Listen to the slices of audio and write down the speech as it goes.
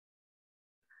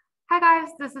Hi guys,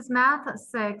 this is Math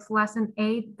 6, Lesson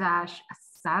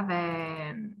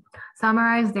 8-7.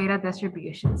 Summarize data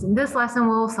distributions. In this lesson,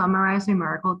 we'll summarize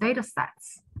numerical data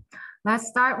sets. Let's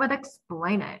start with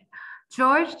explain it.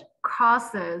 George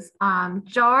tosses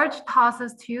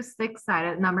two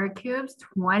six-sided number cubes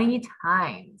 20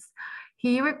 times.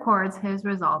 He records his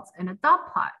results in a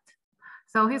dot plot.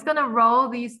 So he's gonna roll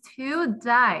these two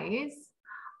dice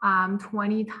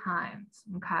 20 times,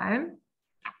 okay?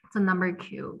 It's a number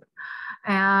cube.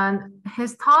 And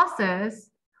his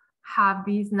tosses have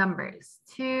these numbers: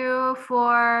 2,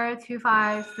 4, 2,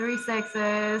 5, 3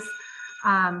 6s,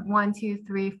 1, 2,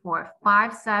 3, 4,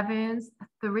 5 7s,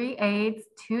 3 8s,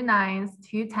 2 9s,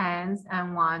 2 10s,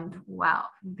 and 1 12.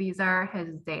 These are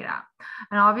his data.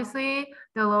 And obviously,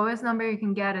 the lowest number you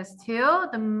can get is 2.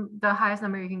 The highest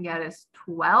number you can get is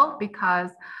 12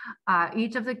 because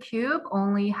each of the cube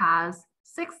only has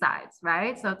 6 sides,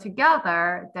 right? So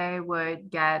together they would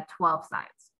get 12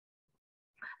 sides.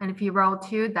 And if you roll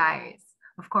 2 dice,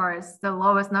 of course, the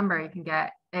lowest number you can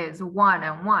get is 1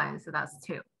 and 1, so that's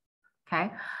 2.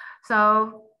 Okay,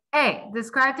 so A,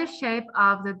 describe the shape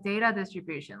of the data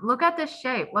distribution. Look at the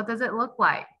shape. What does it look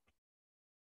like?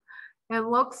 It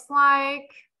looks like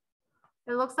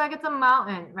it's a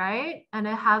mountain, right? And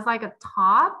it has like a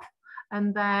top,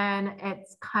 and then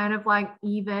it's kind of like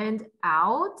evened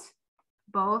out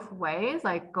both ways,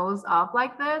 like goes up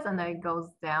like this and then it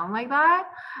goes down like that,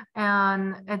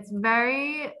 and it's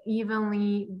very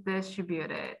evenly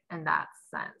distributed in that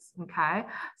sense. Okay,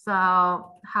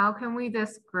 so how can we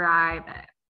describe it?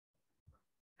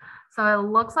 So it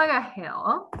looks like a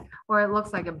hill, or it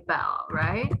looks like a bell,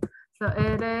 right? So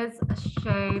it is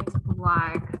shaped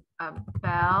like a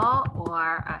bell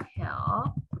or a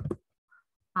hill.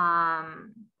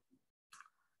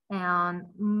 And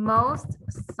most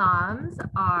sums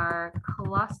are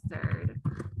clustered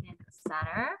in the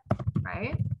center,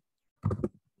 right?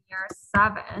 Here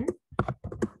 7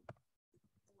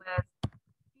 with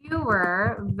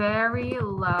fewer very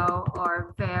low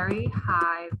or very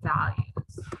high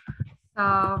values.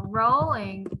 So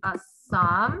rolling a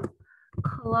sum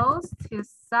close to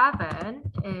 7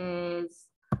 is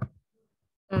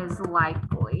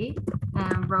likely,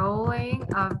 and rolling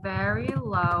a very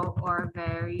low or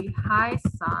very high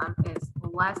sum is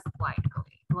less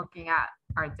likely, looking at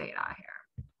our data here,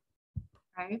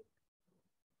 right?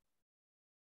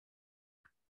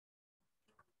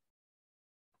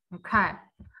 Okay,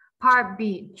 part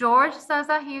B. George says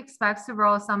that he expects to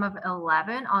roll a sum of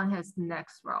 11 on his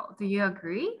next roll. Do you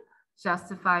agree?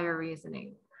 Justify your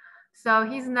reasoning. So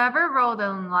he's never rolled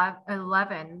an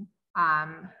 11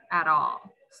 at all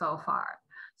so far.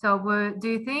 So do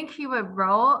you think he would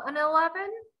roll an 11?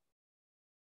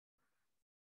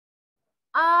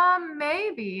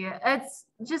 Maybe. It's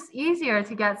just easier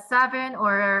to get 7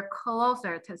 or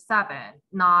closer to 7,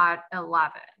 not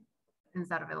 11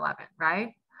 instead of 11,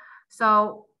 right?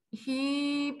 So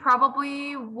he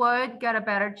probably would get a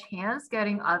better chance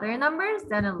getting other numbers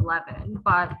than 11,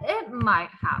 but it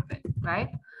might happen,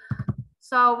 right?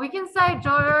 So we can say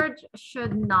George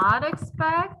should not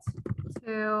expect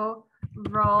to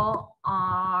roll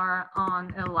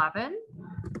on 11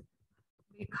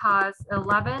 because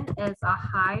 11 is a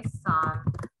high sum,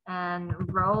 and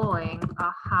rolling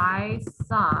a high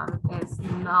sum is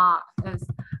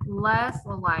less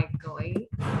likely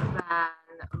than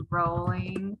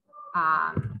rolling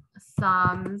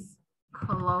sums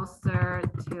closer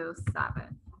to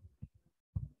 7.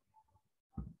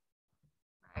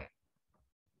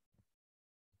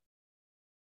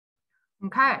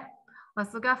 Okay,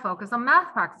 let's look at focus on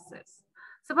math practices.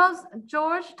 Suppose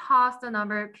George tossed the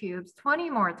number of cubes 20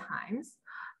 more times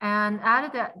and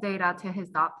added that data to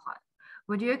his dot plot.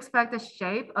 Would you expect the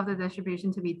shape of the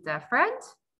distribution to be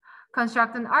different?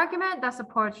 Construct an argument that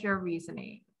supports your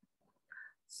reasoning.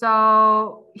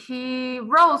 So he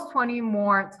rolls 20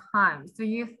 more times. Do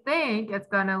you think it's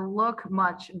gonna look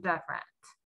much different?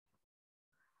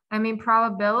 I mean,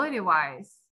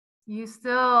 probability-wise, you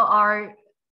still are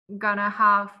gonna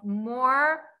have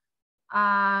more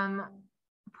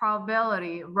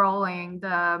probability rolling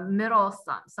the middle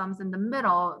sums in the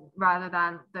middle rather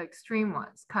than the extreme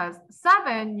ones, because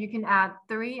 7 you can add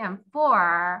 3 and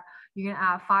 4, you can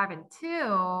add 5 and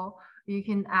 2, you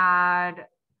can add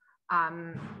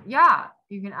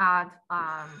you can add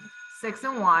 6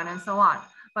 and 1 and so on.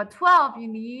 But 12, you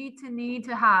need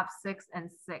to have 6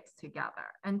 and 6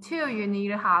 together. And 2, you need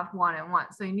to have 1 and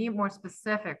 1. So you need more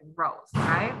specific rows,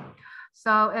 right?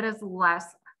 So it is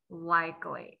less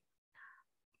likely.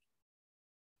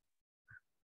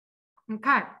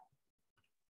 Okay.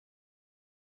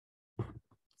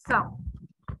 So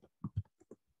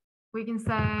we can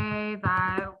say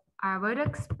that I would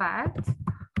expect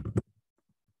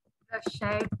the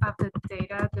shape of the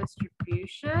data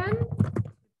distribution to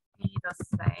be the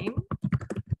same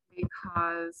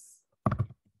because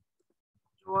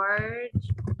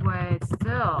George would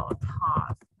still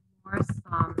toss more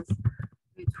sums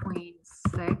between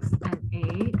 6 and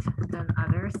 8 than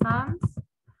other sums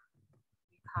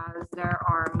because there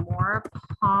are more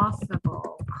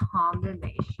possible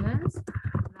combinations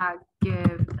that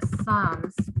give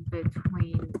sums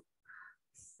between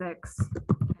 6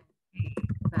 and 8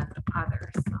 than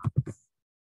other sums.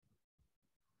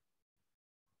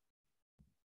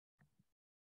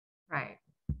 Right.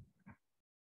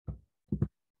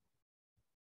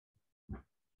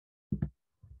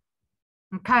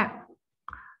 Okay.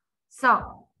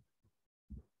 So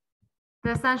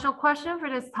the essential question for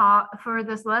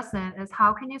this lesson is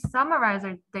how can you summarize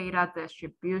a data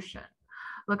distribution?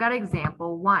 Look at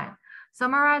example 1.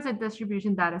 Summarize a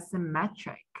distribution that is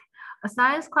symmetric. A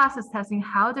science class is testing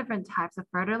how different types of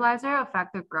fertilizer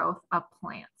affect the growth of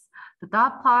plants. The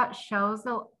dot plot shows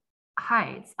the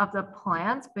heights of the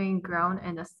plants being grown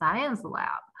in the science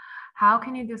lab. How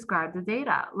can you describe the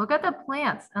data? Look at the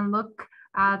plants and look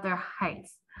at their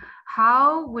heights.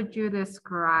 How would you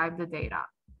describe the data?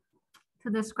 To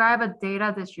describe a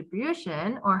data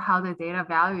distribution or how the data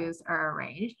values are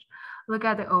arranged, look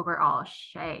at the overall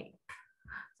shape.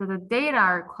 So the data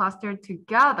are clustered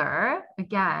together,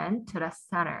 again, to the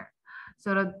center.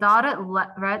 So the dotted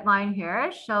red line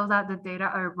here shows that the data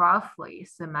are roughly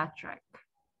symmetric,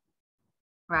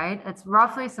 right? It's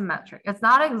roughly symmetric. It's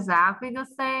not exactly the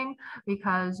same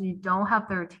because you don't have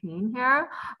 13 here,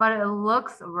 but it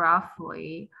looks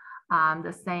roughly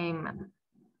the same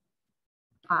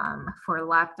for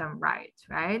left and right,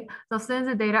 right? So since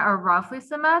the data are roughly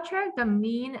symmetric, the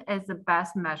mean is the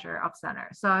best measure of center.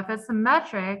 So if it's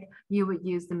symmetric, you would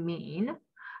use the mean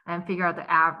and figure out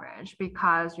the average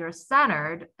because you're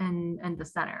centered in the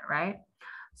center, right?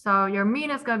 So your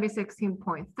mean is going to be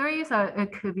 16.3, so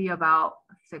it could be about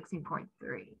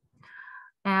 16.3.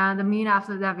 And the mean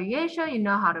absolute deviation, you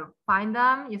know how to find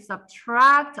them. You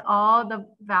subtract all the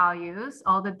values,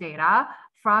 all the data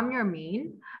from your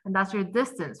mean, and that's your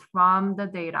distance from the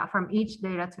data, from each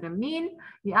data to the mean.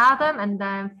 You add them and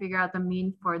then figure out the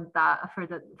mean for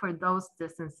those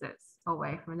distances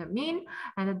away from the mean.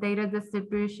 And the data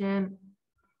distribution,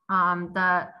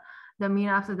 the mean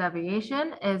absolute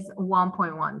deviation is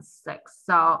 1.16.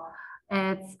 So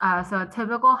it's so a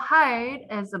typical height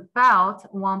is about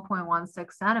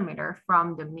 1.16 centimeter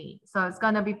from the mean. So it's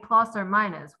going to be plus or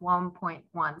minus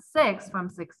 1.16 from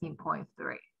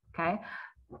 16.3. Okay.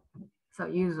 So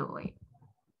usually.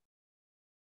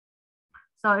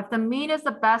 So if the mean is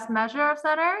the best measure of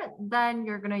center, then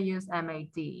you're going to use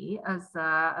MAD as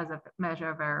a measure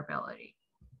of variability,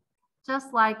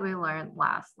 just like we learned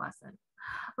last lesson.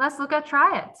 Let's look at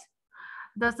try it.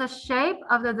 Does the shape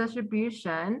of the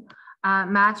distribution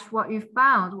match what you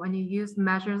found when you use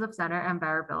measures of center and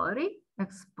variability?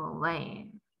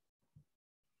 Explain.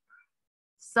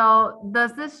 So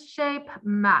does this shape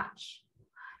match?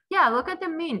 Yeah, look at the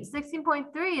mean.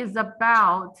 16.3 is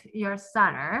about your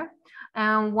center,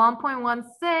 and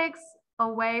 1.16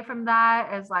 away from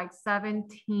that is like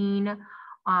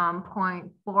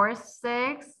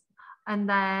 17.46, and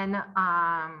then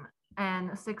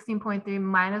and 16.3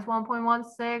 minus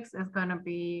 1.16 is going to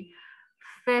be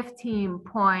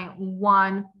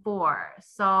 15.14.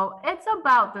 So it's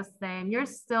about the same. You're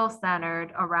still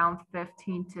centered around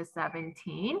 15 to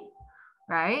 17.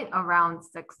 Right? Around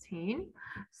 16.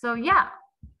 So yeah,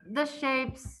 the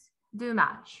shapes do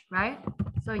match, right?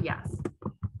 So yes,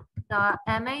 the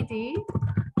MAD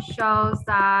shows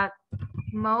that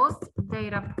most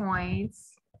data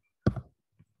points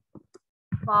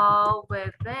fall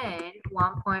within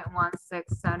 1.16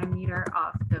 centimeter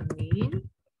of the mean,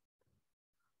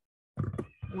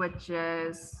 which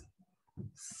is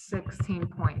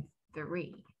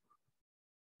 16.3.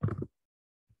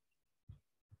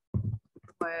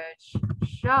 Which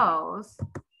shows,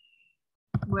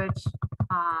 which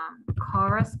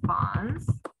corresponds,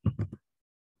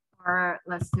 or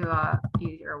let's do a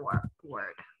easier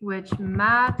word, which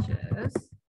matches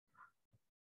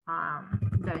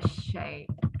the shape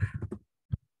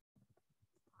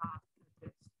of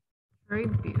the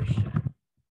distribution.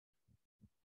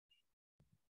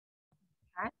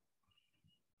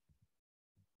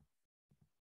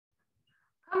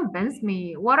 Convince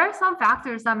me. What are some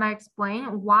factors that might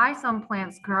explain why some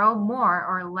plants grow more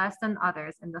or less than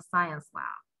others in the science lab?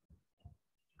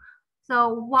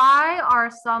 So why are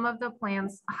some of the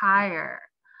plants higher?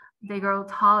 They grow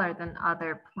taller than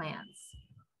other plants.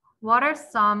 What are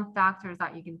some factors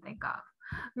that you can think of?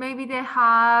 Maybe they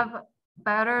have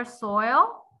better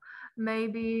soil.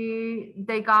 Maybe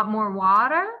they got more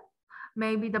water.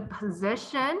 Maybe the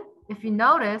position. If you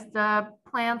notice, the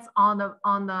plants in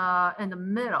the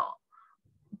middle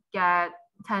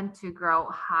tend to grow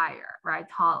higher, right?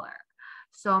 Taller.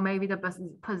 So maybe the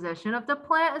position of the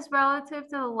plant is relative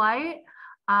to the light.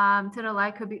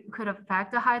 Could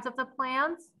affect the height of the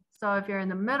plants. So if you're in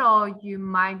the middle, you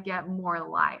might get more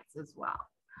lights as well.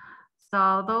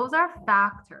 So those are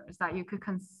factors that you could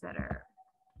consider,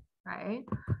 right?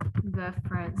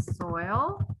 Different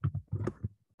soil,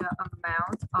 the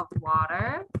amount of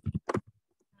water, and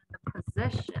the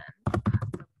position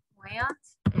the plant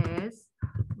is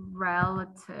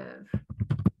relative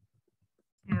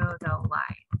to the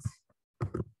light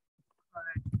could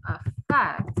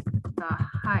affect the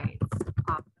height of the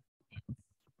plant.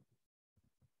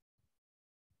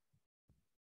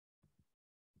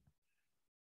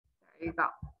 There you go.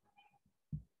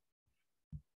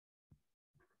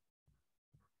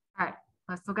 All right,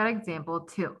 let's look at example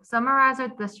 2. Summarize the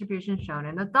distribution shown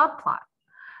in the dot plot.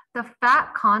 The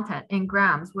fat content in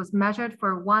grams was measured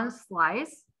for one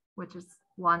slice, which is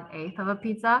 1/8 of a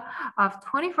pizza, of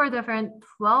 24 different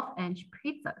 12-inch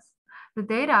pizzas. The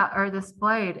data are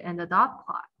displayed in the dot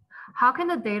plot. How can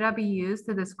the data be used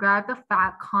to describe the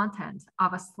fat content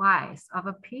of a slice of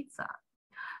a pizza?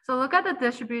 So look at the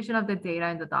distribution of the data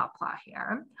in the dot plot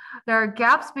here. There are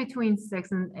gaps between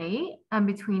 6 and 8 and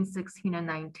between 16 and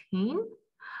 19.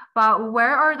 But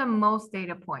where are the most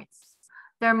data points?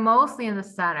 They're mostly in the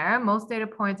center. Most data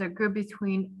points are grouped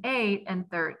between 8 and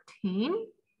 13.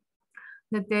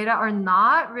 The data are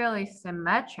not really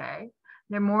symmetric.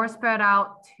 They're more spread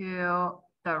out to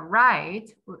the right,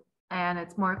 and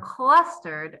it's more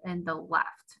clustered in the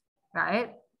left,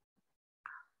 right?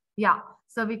 Yeah,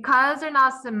 so because they're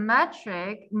not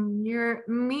symmetric, your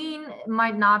mean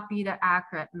might not be the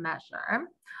accurate measure.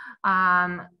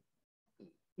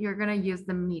 You're gonna use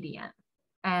the median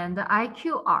and the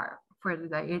IQR for the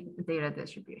data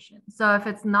distribution. So if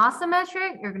it's not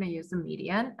symmetric, you're gonna use the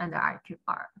median and the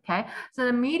IQR, okay? So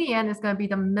the median is gonna be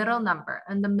the middle number,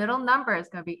 and the middle number is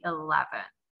gonna be 11.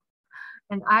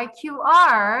 And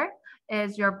IQR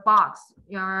is your box,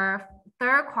 your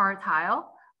third quartile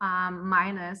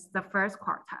minus the first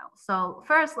quartile. So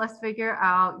first, let's figure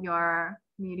out your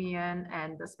median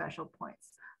and the special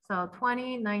points. So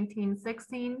 20, 19,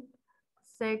 16,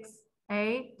 6,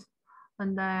 8,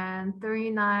 and then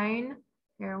 3, 9,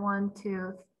 here 1,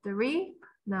 2, 3,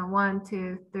 then 1,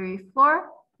 2, 3, 4,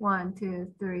 1,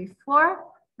 2, 3, 4,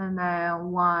 and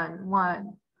then 1,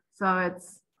 1. So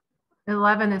it's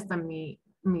 11 is the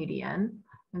median.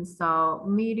 And so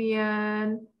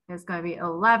median is going to be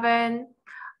 11.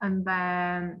 And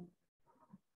then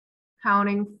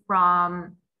counting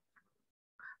from,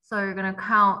 so you're going to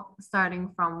count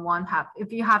starting from 1/2.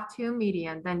 If you have 2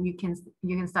 median, then you can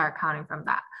start counting from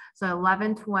that. So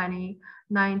 11, 20,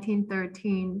 19,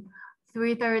 13,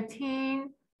 3,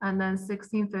 13, and then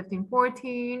 16, 15,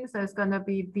 14. So it's going to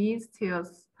be these two,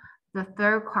 the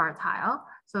third quartile.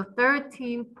 So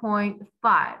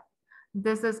 13.5.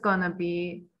 This is going to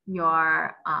be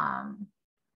your,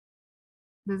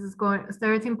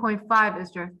 13.5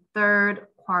 is your third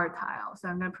quartile. So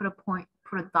I'm going to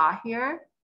put a dot here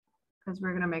because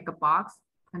we're going to make a box,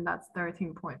 and that's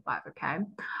 13.5, okay?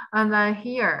 And then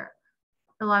here,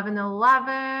 11,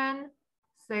 11,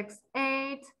 6,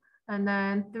 8, and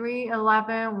then 3,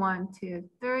 11, 1, 2,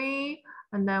 3,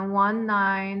 and then 1,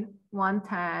 9, 1,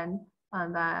 10,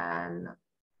 and then,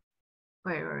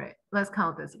 wait. Let's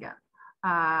count this again.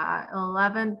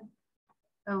 11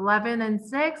 and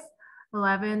 6,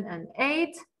 11 and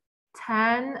 8,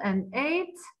 10 and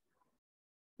 8,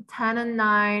 10 and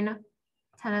 9,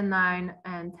 10 and 9,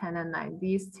 and 10 and 9.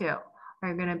 These two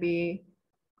are going to be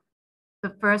the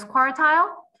first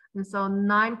quartile. And so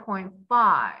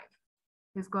 9.5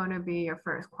 is going to be your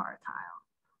first quartile.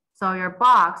 So your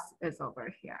box is over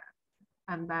here.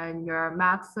 And then your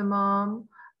maximum,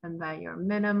 and then your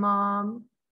minimum,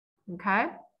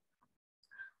 okay?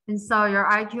 And so your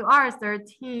IQR is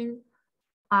 13.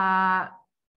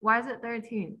 Why is it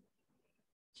 13?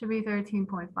 Should be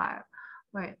 13.5.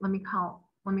 Wait, let me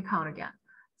count again.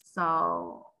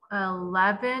 So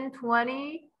 11,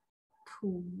 20,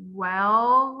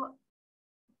 12,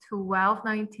 12,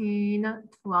 19,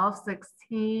 12,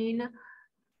 16,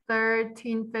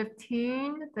 13,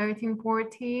 15, 13,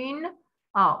 14.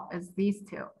 Oh, it's these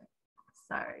two.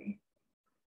 Sorry.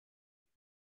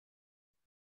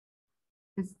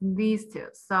 It's these two.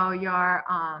 So your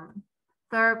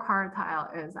third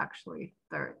quartile is actually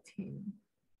 13.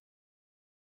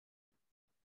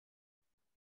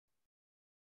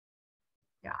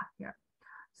 Yeah, here.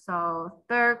 So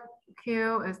third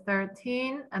Q is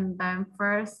 13, and then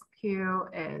first Q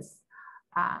is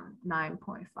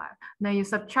 9.5. Now you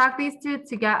subtract these two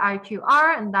to get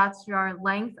IQR, and that's your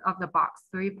length of the box,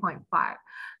 3.5.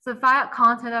 So find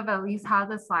content of at least half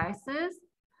the slices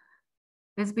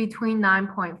is between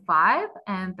 9.5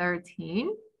 and 13,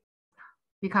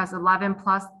 because 11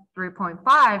 plus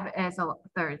 3.5 is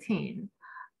 13,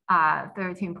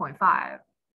 13.5.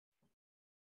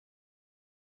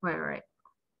 Wait.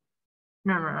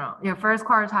 No. Your first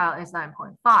quartile is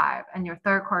 9.5 and your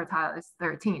third quartile is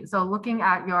 13. So looking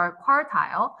at your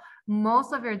quartile,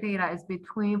 most of your data is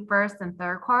between first and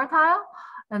third quartile.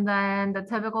 And then the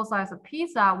typical size of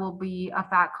pizza will be a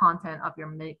fat content of your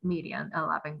median,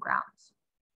 11 grams.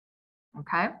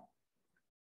 Okay.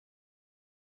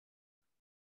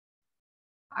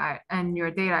 All right, and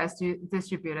your data is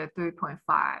distributed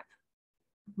 3.5,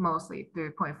 mostly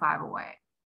 3.5 away.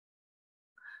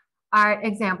 All right,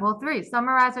 example 3,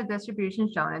 summarize the distribution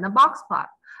shown in the box plot.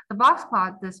 The box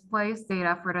plot displays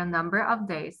data for the number of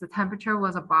days the temperature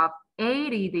was above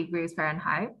 80 degrees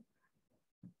Fahrenheit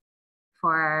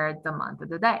for the month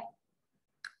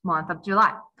of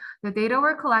July. The data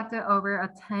were collected over a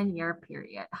 10-year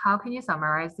period. How can you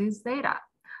summarize these data?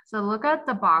 So look at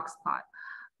the box plot.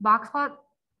 Box plot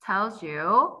tells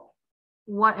you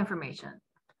what information?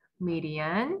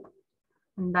 Median,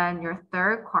 and then your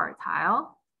third quartile,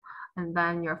 and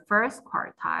then your first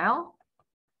quartile,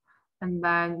 and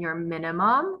then your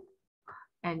minimum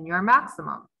and your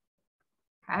maximum.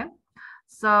 Okay.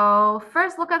 So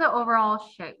first look at the overall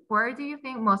shape. Where do you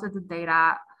think most of the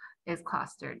data is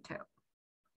clustered to?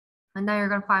 And then you're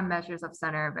going to find measures of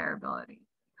center of variability.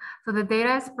 So the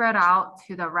data is spread out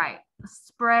to the right.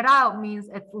 Spread out means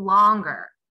it's longer.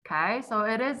 Okay, so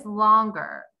it is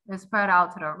longer. It's spread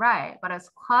out to the right, but it's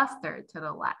clustered to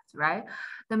the left, right?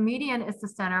 The median is the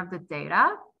center of the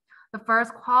data. The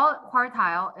first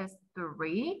quartile is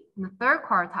 3, and the third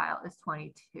quartile is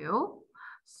 22.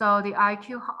 So the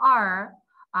IQR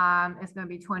is going to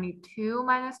be 22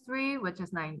 minus 3, which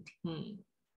is 19.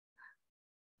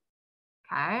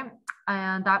 Okay,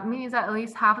 and that means that at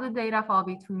least half of the data fall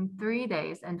between 3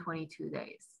 days and 22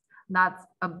 days. That's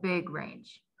a big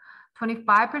range.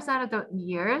 25% of the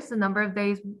years, the number of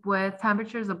days with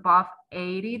temperatures above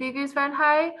 80 degrees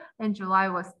Fahrenheit in July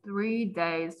was 3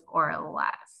 days or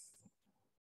less.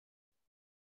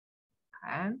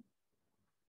 Okay.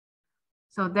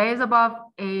 So days above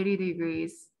 80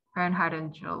 degrees Fahrenheit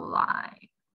in July.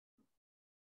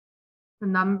 The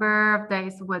number of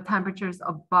days with temperatures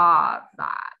above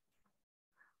that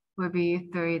would be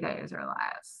 3 days or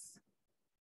less.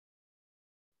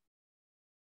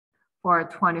 For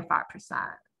 25%,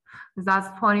 because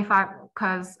that's 25,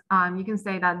 because you can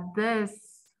say that this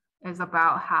is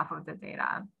about half of the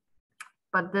data,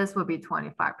 but this would be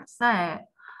 25%,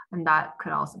 and that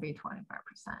could also be 25%.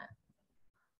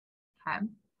 Okay.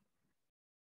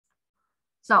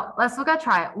 So let's look at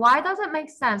try it. Why does it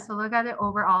make sense to look at the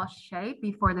overall shape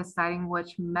before deciding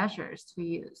which measures to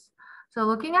use? So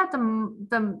looking at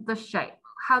the shape,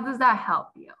 how does that help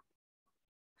you?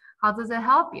 How does it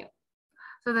help you?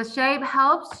 So the shape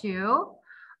helps you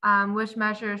which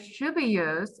measures should be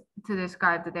used to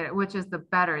describe the data, which is the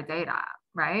better data,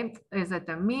 right? Is it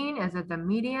the mean? Is it the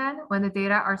median? When the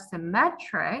data are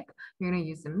symmetric, you're going to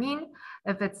use the mean.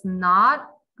 If it's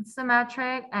not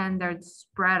symmetric and they're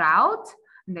spread out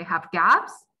and they have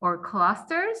gaps or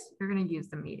clusters, you're going to use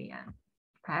the median.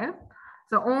 Okay.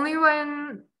 So only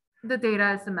when the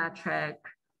data is symmetric,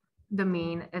 the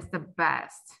mean is the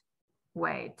best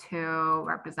way to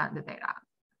represent the data.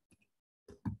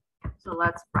 So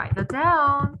let's write that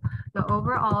down. The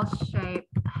overall shape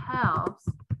helps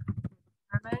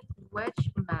determine which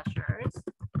measures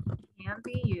can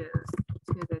be used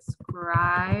to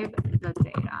describe the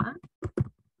data.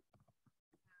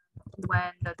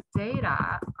 When the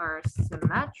data are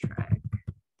symmetric, we're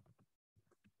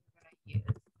going to use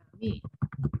the mean.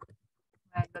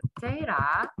 When the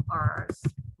data are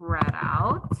spread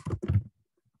out,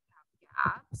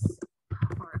 have gaps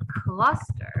or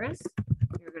clusters,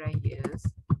 you're going to use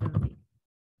the mean.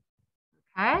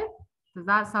 Okay, does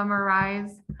that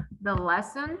summarize the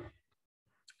lesson?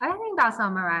 I think that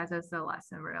summarizes the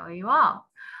lesson really well.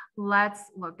 Let's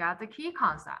look at the key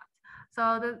concept.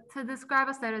 So to describe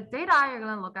a set of data, you're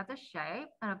going to look at the shape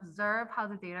and observe how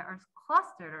the data are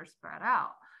clustered or spread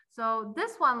out. So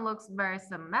this one looks very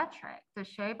symmetric. The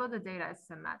shape of the data is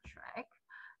symmetric,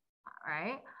 all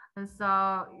right? And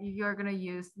so you're going to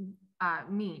use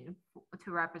mean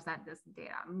to represent this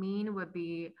data. Mean would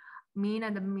be mean,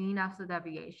 and the mean absolute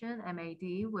deviation,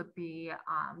 MAD, would be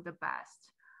the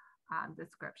best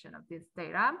description of this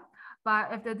data.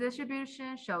 But if the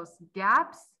distribution shows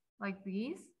gaps like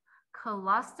these,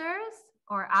 clusters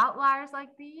or outliers like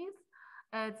these,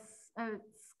 it's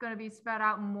going to be spread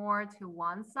out more to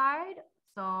one side.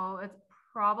 So it's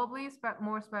probably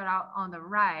more spread out on the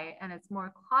right, and it's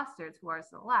more clustered towards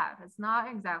the left. It's not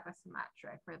exactly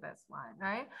symmetric for this one,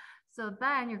 right? So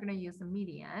then you're going to use the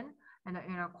median and the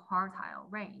interquartile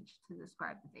range to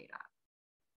describe the data.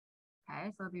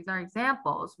 Okay, so these are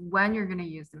examples when you're going to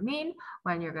use the mean,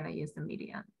 when you're going to use the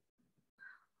median.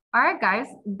 All right, guys,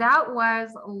 that was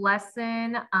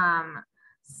lesson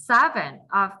 7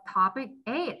 of topic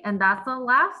 8, and that's the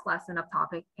last lesson of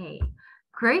topic 8.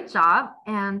 Great job,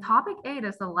 and topic 8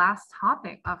 is the last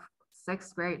topic of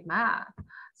 6th grade math.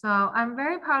 So I'm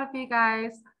very proud of you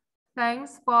guys.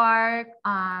 Thanks for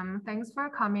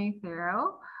coming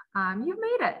through. You've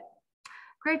made it.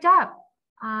 Great job.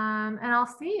 And I'll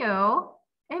see you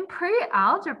in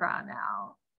pre-algebra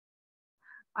now.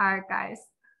 All right, guys.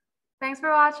 Thanks for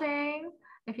watching.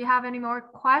 If you have any more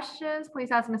questions,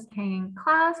 please ask Ms. Kane in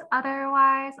class.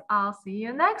 Otherwise, I'll see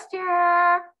you next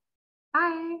year.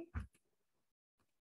 Bye.